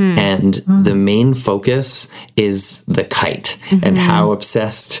fact. And the main focus is the kite and how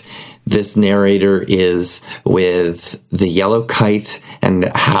obsessed this narrator is with the yellow kite and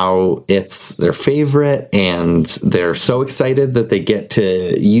how it's their favorite and they're so excited that they get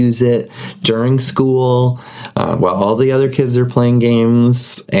to use it during school while all the other kids are playing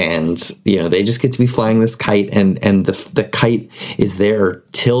games, and they just get to be flying this kite, and the kite is there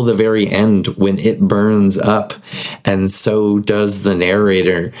till the very end when it burns up, and so does the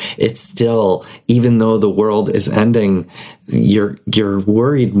narrator. It's still, even though the world is ending, you're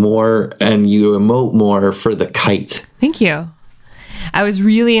worried more and you emote more for the kite. Thank you. I was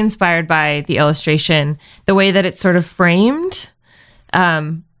really inspired by the illustration, the way that it's sort of framed.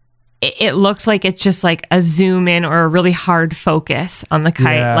 It looks like it's just like a zoom in or a really hard focus on the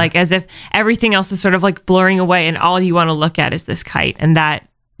kite, like as if everything else is sort of like blurring away and all you want to look at is this kite. And that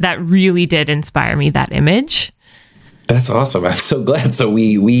really did inspire me, that image. That's awesome. I'm so glad. So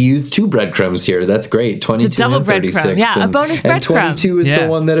we use two breadcrumbs here. That's great. 22 it's a double and 36. Breadcrumb. Yeah, a bonus breadcrumb. And 22 is the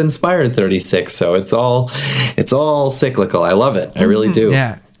one that inspired 36. So it's all cyclical. I love it. I really do.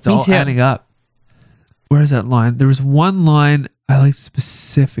 Yeah, it's all adding up. Where's that line? There was one line I liked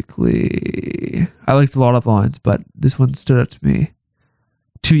specifically. I liked a lot of lines, but this one stood out to me.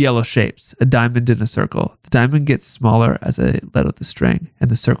 Two yellow shapes, a diamond and a circle. The diamond gets smaller as I let out the string,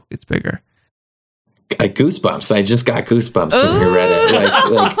 and the circle gets bigger. Goosebumps. I just got goosebumps when you read it.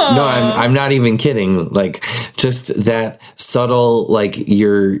 Like no, I'm not even kidding. Like just that subtle, like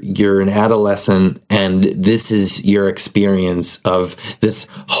you're an adolescent and this is your experience of this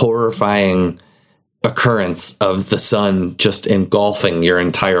horrifying occurrence of the sun just engulfing your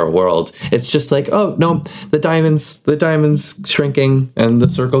entire world. It's just like, oh no, the diamond's shrinking and the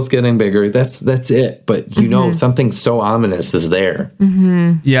circle's getting bigger. That's it. But something so ominous is there.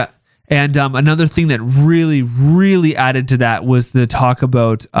 Yeah. And another thing that really, really added to that was the talk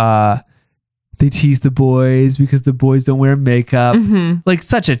about they tease the boys because the boys don't wear makeup. Like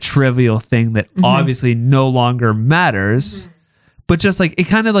such a trivial thing that obviously no longer matters. But just like it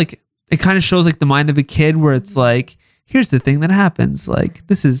kind of shows like the mind of a kid where it's like here's the thing that happens. Like,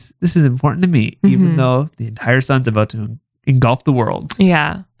 this is important to me, even though the entire sun's about to engulf the world.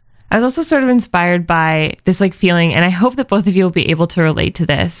 Yeah. I was also sort of inspired by this like feeling, and I hope that both of you will be able to relate to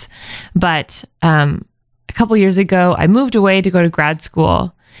this. But a couple years ago, I moved away to go to grad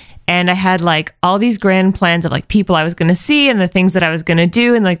school, and I had like all these grand plans of like people I was going to see and the things that I was going to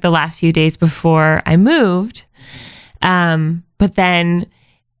do in like the last few days before I moved. But then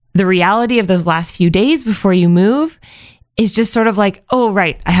the reality of those last few days before you move is just sort of like, oh,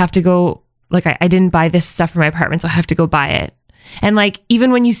 right, I have to go, like I didn't buy this stuff for my apartment, so I have to go buy it. And like,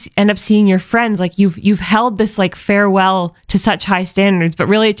 even when you end up seeing your friends, like you've held this like farewell to such high standards, but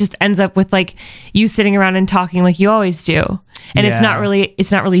really it just ends up with like you sitting around and talking like you always do. And it's not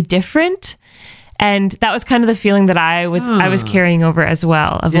really different. And that was kind of the feeling that I was carrying over as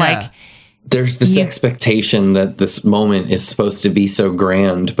well of like, there's this expectation that this moment is supposed to be so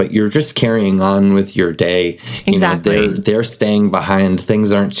grand, but you're just carrying on with your day. Exactly. You know, they're staying behind.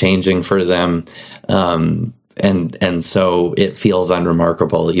 Things aren't changing for them. And so it feels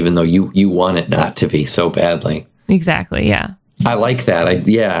unremarkable, even though you want it not to be so badly. Exactly. Yeah. I like that.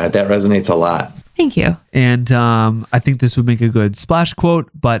 That resonates a lot. Thank you. And I think this would make a good splash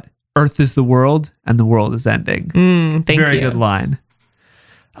quote, but Earth is the world and the world is ending. Thank you. Very good line.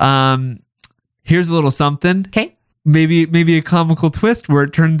 Here's a little something. Okay. Maybe a comical twist where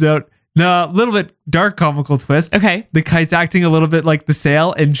it turns out, no, a little bit dark comical twist. Okay. The kite's acting a little bit like the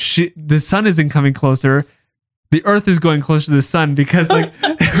sail, and the sun isn't coming closer. The Earth is going closer to the sun because like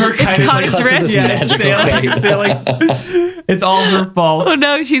her kite is like sailing. It's all her fault. Oh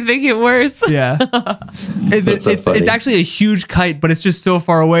no, she's making it worse. Yeah. It's actually a huge kite, but it's just so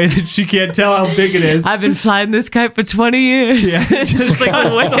far away that she can't tell how big it is. I've been flying this kite for 20 years. Yeah. Just like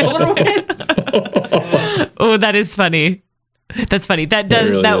solar winds. Oh, that is funny. That's funny.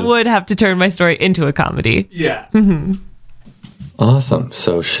 That would have to turn my story into a comedy. Yeah. Awesome.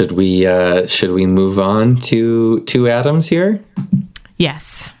 So should we move on to Adam's here?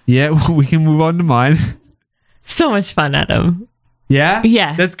 Yes. Yeah, we can move on to mine. So much fun, Adam. Yeah?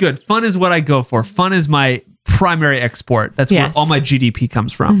 Yes. That's good. Fun is what I go for. Fun is my primary export. That's where all my GDP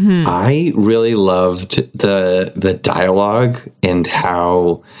comes from. I really loved the dialogue and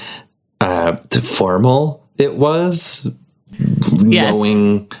how formal it was,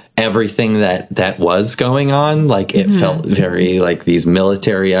 knowing everything that was going on. Like it felt very like these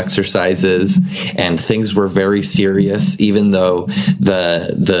military exercises, and things were very serious, even though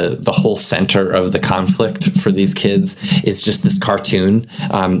the whole center of the conflict for these kids is just this cartoon,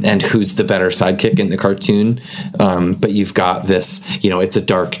 and who's the better sidekick in the cartoon. But you've got this, it's a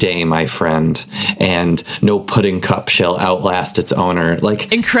dark day, my friend, and no pudding cup shall outlast its owner.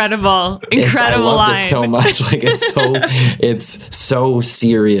 Like incredible I loved line. It so much. Like it's so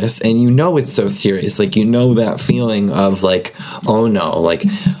serious. And it's so serious. Like, that feeling of like, oh no, like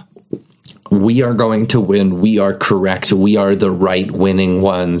we are going to win. We are correct. We are the right winning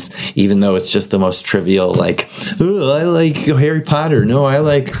ones, even though it's just the most trivial, like, oh, I like Harry Potter. No, I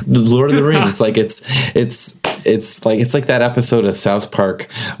like Lord of the Rings. Like it's like that episode of South Park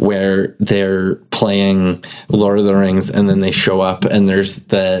where they're playing Lord of the Rings and then they show up and there's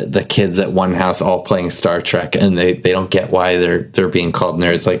the kids at one house all playing Star Trek and they don't get why they're being called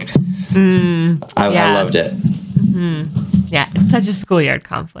nerds. Like, I loved it. Yeah, it's such a schoolyard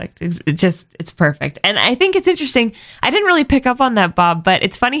conflict. It's perfect. And I think it's interesting. I didn't really pick up on that, Bob, but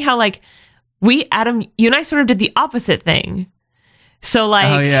it's funny how like Adam, you and I sort of did the opposite thing. So like,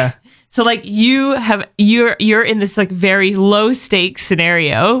 oh yeah. So like you're in this like very low stakes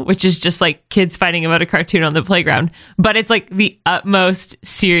scenario, which is just like kids fighting about a cartoon on the playground, but it's like the utmost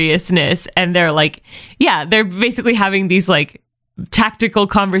seriousness. And they're like, they're basically having these like tactical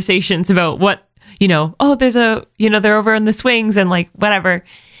conversations about what, there's they're over in the swings and like whatever.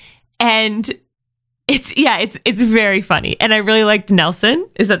 And it's very funny. And I really liked Nelson.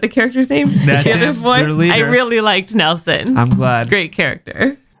 Is that the character's name? That's their leader. I really liked Nelson. I'm glad. Great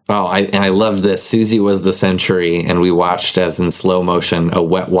character. Oh, I love this. Susie was the century, and we watched as in slow motion a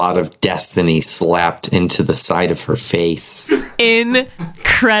wet wad of destiny slapped into the side of her face.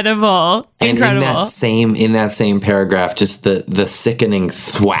 Incredible. And in that same paragraph, just the sickening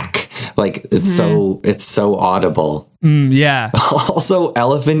thwack. Like it's so audible. Yeah. Also,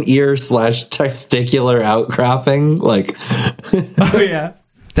 elephant ear / testicular outcropping. Like, oh yeah.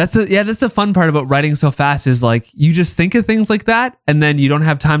 That's the fun part about writing so fast is like you just think of things like that and then you don't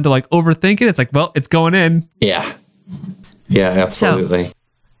have time to like overthink it. It's like, well, it's going in. Yeah. Yeah, absolutely. So,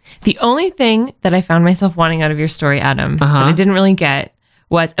 the only thing that I found myself wanting out of your story, Adam, that I didn't really get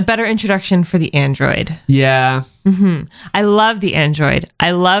was a better introduction for the android. Yeah. I love the android.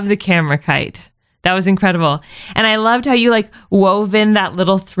 I love the camera kite. That was incredible. And I loved how you like wove in that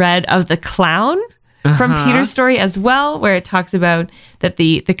little thread of the clown from Peter's story as well, where it talks about that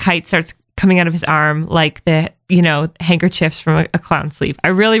the kite starts coming out of his arm like the, handkerchiefs from a clown sleeve. I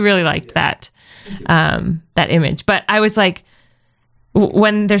really, really liked that image. But I was like,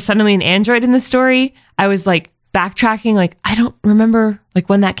 when there's suddenly an android in the story, I was like backtracking, like, I don't remember like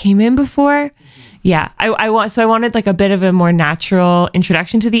when that came in before. Yeah, I wanted like a bit of a more natural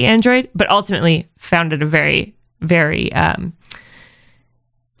introduction to the android, but ultimately found it a very, very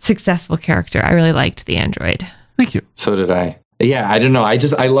successful character. I really liked the android. Thank you. So did I. Yeah, I don't know. I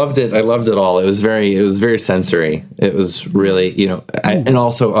loved it. I loved it all. It was very sensory. It was really, and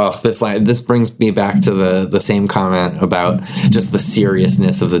also, this brings me back to the same comment about just the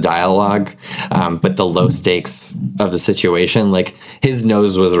seriousness of the dialogue, but the low stakes of the situation. Like his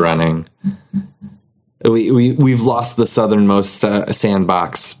nose was running. We've lost the southernmost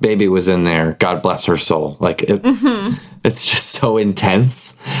sandbox. Baby was in there. God bless her soul. Like it's just so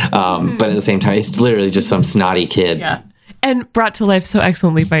intense. But at the same time, it's literally just some snotty kid. Yeah. And brought to life so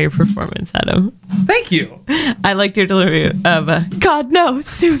excellently by your performance, Adam. Thank you. I liked your delivery of God no,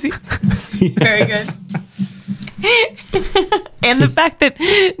 Susie. Yes. Very good. And the fact that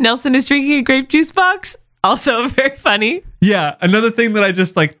Nelson is drinking a grape juice box, also very funny. Yeah, another thing that I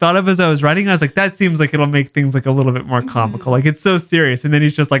just like thought of as I was writing, I was like, that seems like it'll make things like a little bit more comical. Like it's so serious, and then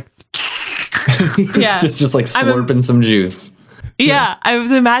he's just like, yeah, just like slurping some juice. Yeah, I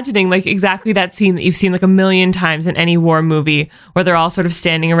was imagining like exactly that scene that you've seen like a million times in any war movie where they're all sort of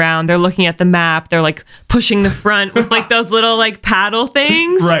standing around, they're looking at the map, they're like pushing the front with like those little like paddle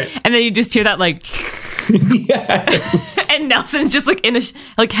things. Right. And then you just hear that like Yes. and Nelson's just like in a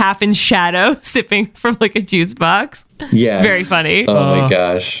like half in shadow sipping from like a juice box. Yes. Very funny. Oh my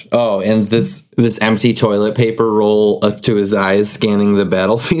gosh. Oh, and this empty toilet paper roll up to his eyes scanning the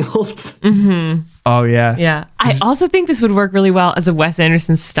battlefields. Mm-hmm. Oh yeah. Yeah. I also think this would work really well as a Wes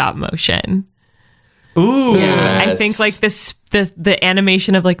Anderson stop motion. Ooh. Yeah. I Yes. think like the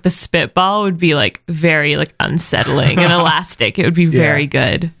animation of like the spitball would be like very like unsettling and elastic. It would be very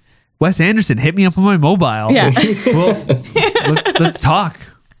good. Wes Anderson, hit me up on my mobile. Yeah. Well, let's talk.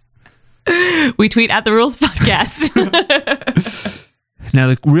 We tweet at The Rules Podcast. Now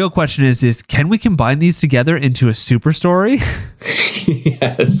the real question is can we combine these together into a super story?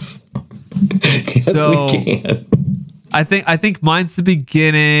 Yes. Yes, So- we can. I think mine's the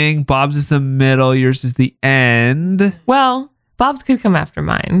beginning, Bob's is the middle, yours is the end. Well, Bob's could come after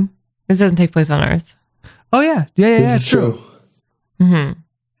mine. This doesn't take place on Earth. Oh yeah. Yeah, This is true. Mm-hmm.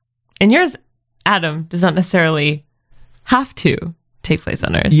 And yours, Adam, does not necessarily have to take place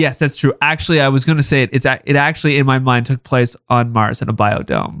on Earth. Yes, that's true. Actually, I was going to say it actually in my mind took place on Mars in a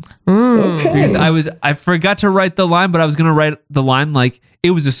biodome. Okay. Because I forgot to write the line, but I was going to write the line like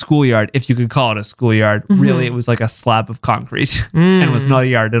it was a schoolyard, if you could call it a schoolyard. Really, it was like a slab of concrete and it was not a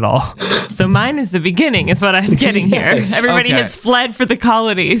yard at all. So mine is the beginning, is what I'm getting here. Yes. Everybody Okay. has fled for the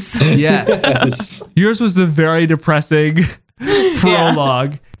colonies. Yeah. Yes. Yours was the very depressing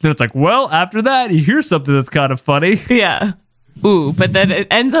prologue. Then it's like, well, after that, you hear something that's kind of funny. Yeah. Ooh, but then it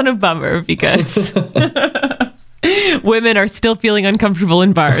ends on a bummer because women are still feeling uncomfortable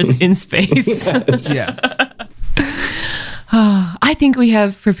in bars in space. Yes. I think we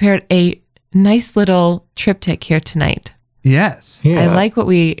have prepared a nice little triptych here tonight. Yes. Yeah. I like what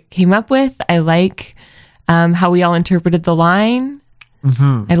we came up with. I like how we all interpreted the line.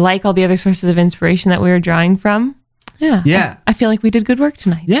 I like all the other sources of inspiration that we were drawing from. Yeah. Yeah. I feel like we did good work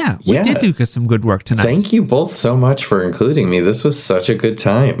tonight. Yeah. We Yeah. did do some good work tonight. Thank you both so much for including me. This was such a good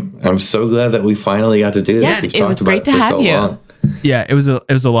time. I'm so glad that we finally got to do this. Yes, We've it talked was about great it to for have so you. long. Yeah, it was a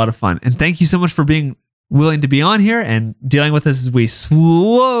lot of fun. And thank you so much for being willing to be on here and dealing with us as we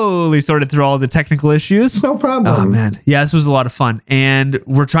slowly sorted through all the technical issues. No problem. Oh man. Yeah, this was a lot of fun. And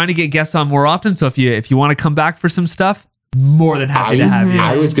we're trying to get guests on more often. So if you want to come back for some stuff, more than happy to have you.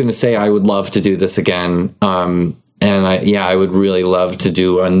 I was going to say I would love to do this again. And I would really love to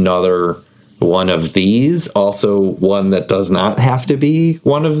do another one of these. Also, one that does not have to be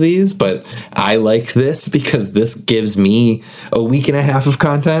one of these, but I like this because this gives me a week and a half of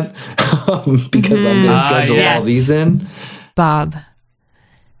content because I'm going to schedule all yes. these in. Bob,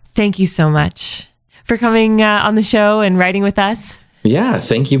 thank you so much for coming on the show and writing with us. Yeah,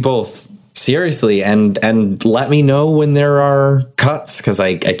 thank you both. Seriously, and let me know when there are cuts because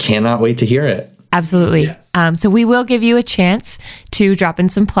I cannot wait to hear it. Absolutely. Yes. So we will give you a chance to drop in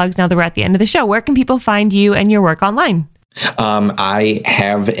some plugs now that we're at the end of the show. Where can people find you and your work online? I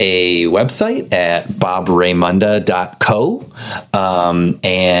have a website at bobraymunda.co,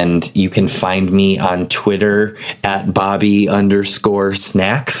 and you can find me on Twitter at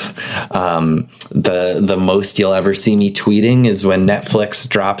Bobby_snacks. The most you'll ever see me tweeting is when Netflix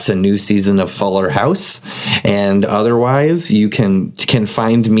drops a new season of Fuller House, and otherwise you can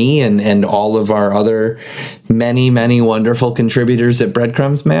find me and all of our other many wonderful contributors at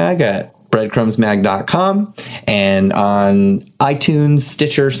Breadcrumbs Mag at breadcrumbsmag.com, and on iTunes,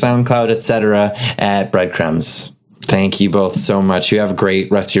 Stitcher, SoundCloud, etc. at Breadcrumbs. Thank you both so much. You have a great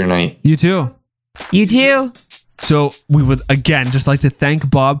rest of your night. You too. You too. So we would, again, just like to thank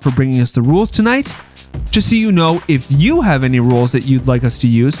Bob for bringing us the rules tonight. Just so you know, if you have any rules that you'd like us to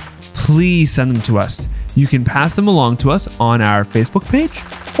use, please send them to us. You can pass them along to us on our Facebook page,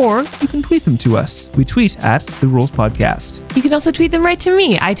 or you can tweet them to us. We tweet at The Rules Podcast. You can also tweet them right to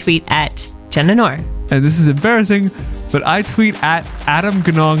me. I tweet at Jenna Nor. And this is embarrassing, but I tweet at Adam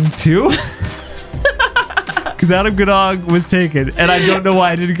Ganong too. Because Adam Ganong was taken, and I don't know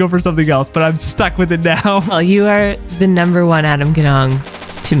why I didn't go for something else, but I'm stuck with it now. Well, you are the number one Adam Ganong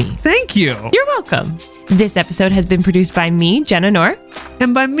to me. Thank you. You're welcome. This episode has been produced by me, Jenna Nor.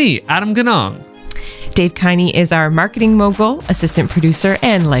 And by me, Adam Ganong. Dave Kiney is our marketing mogul, assistant producer,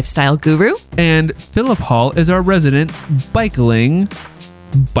 and lifestyle guru. And Philip Hall is our resident bikeling.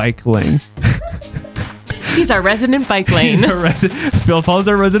 He's our resident bike lane. Philip Hall is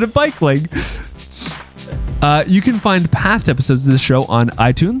our resident bikeling. You can find past episodes of the show on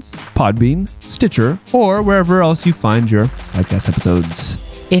iTunes, Podbean, Stitcher, or wherever else you find your podcast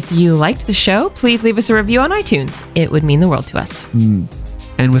episodes. If you liked the show, please leave us a review on iTunes. It would mean the world to us.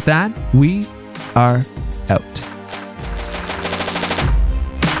 And with that, we are out.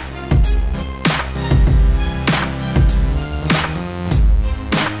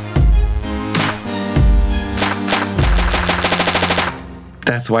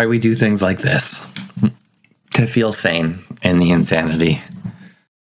 That's why we do things like this. To feel sane in the insanity.